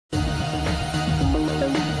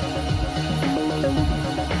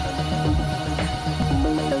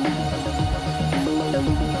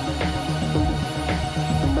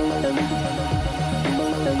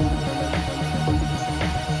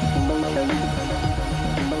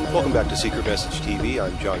Welcome back to Secret Message TV.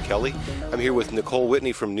 I'm Jon Kelly. I'm here with Nicole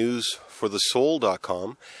Whitney from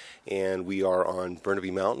newsforthesoul.com, and we are on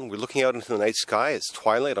Burnaby Mountain. We're looking out into the night sky. It's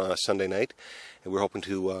twilight on a Sunday night, and we're hoping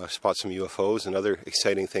to spot some UFOs and other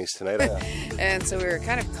exciting things tonight. And so we were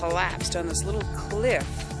kind of collapsed on this little cliff,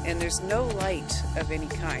 and there's no light of any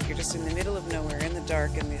kind. You're just in the middle of nowhere, in the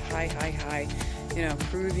dark, in the high, you know,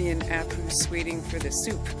 Peruvian apus waiting for the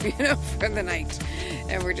soup, you know, for the night.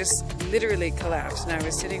 And we're just literally collapsed. And I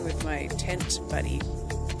was sitting with my tent buddy,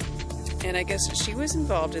 and I guess she was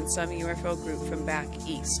involved in some UFO group from back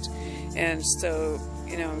east. And so,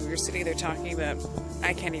 you know, we were sitting there talking about,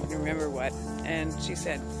 I can't even remember what, and she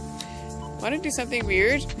said, "Want to do something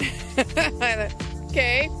weird?" I thought,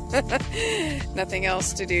 okay. Nothing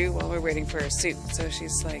else to do while we're waiting for our soup. So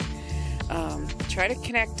she's like, try to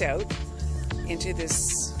connect out into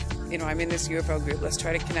this, you know, I'm in this UFO group, let's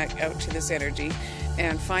try to connect out to this energy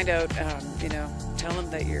and find out, you know, tell them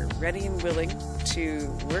that you're ready and willing to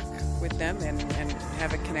work with them and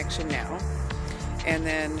have a connection now. And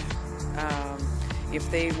then if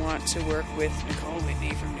they want to work with Nicole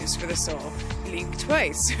Whitney from News for the Soul, blink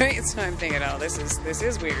twice, right? So I'm thinking, oh, this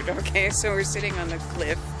is weird. Okay, so we're sitting on the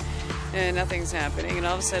cliff and nothing's happening, and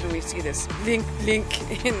all of a sudden we see this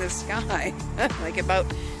blink in the sky, like about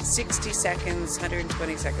 60 seconds,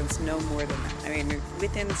 120 seconds, no more than that. I mean,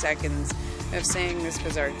 within seconds of saying this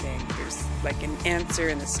bizarre thing, there's like an answer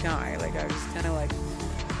in the sky. Like, I was kind of like,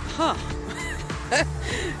 huh.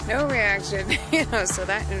 No reaction, you know, so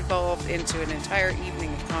that evolved into an entire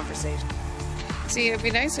evening of conversation. See, it'd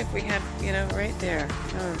be nice if we had, you know, right there.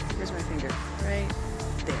 Oh, here's my finger. Right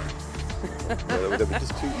there. That would be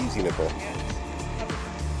just too easy, Nicole.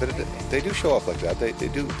 But they do show up like that. They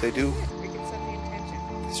do. We can set the intention.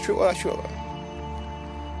 It's true. Well, sure.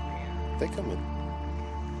 They come in.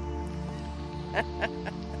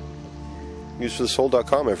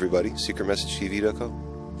 Newsforthesoul.com, everybody. SecretMessageTV.com.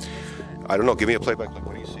 I don't know. Give me a play-by-play.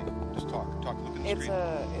 What do you see? Just talk. Look at the screen.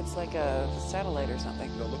 It's like a satellite or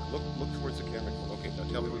something. No, look towards the camera. Okay, now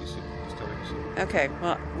tell me what you see. Just tell me what you see. Okay.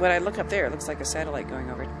 Well, when I look up there, it looks like a satellite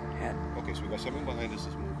going overhead. Okay, so we got something behind us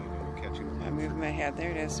that's moving, and we're catching the I'm moving my head.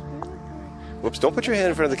 There it is. Whoops! Don't put your hand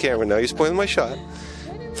in front of the camera now. You're spoiling my shot.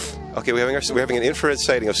 Okay, we're having an infrared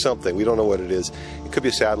sighting of something. We don't know what it is. It could be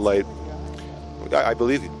a satellite. I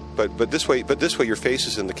believe you. But this way, your face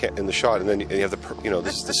is in the shot, and then you have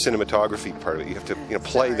this is the cinematography part of it. You have to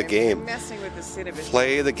play the game. I'm messing with the cinematography.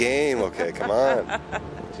 Play the game. Okay, come on.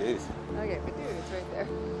 Jeez. Okay, but dude, it's right there.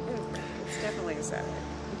 It's definitely a satellite.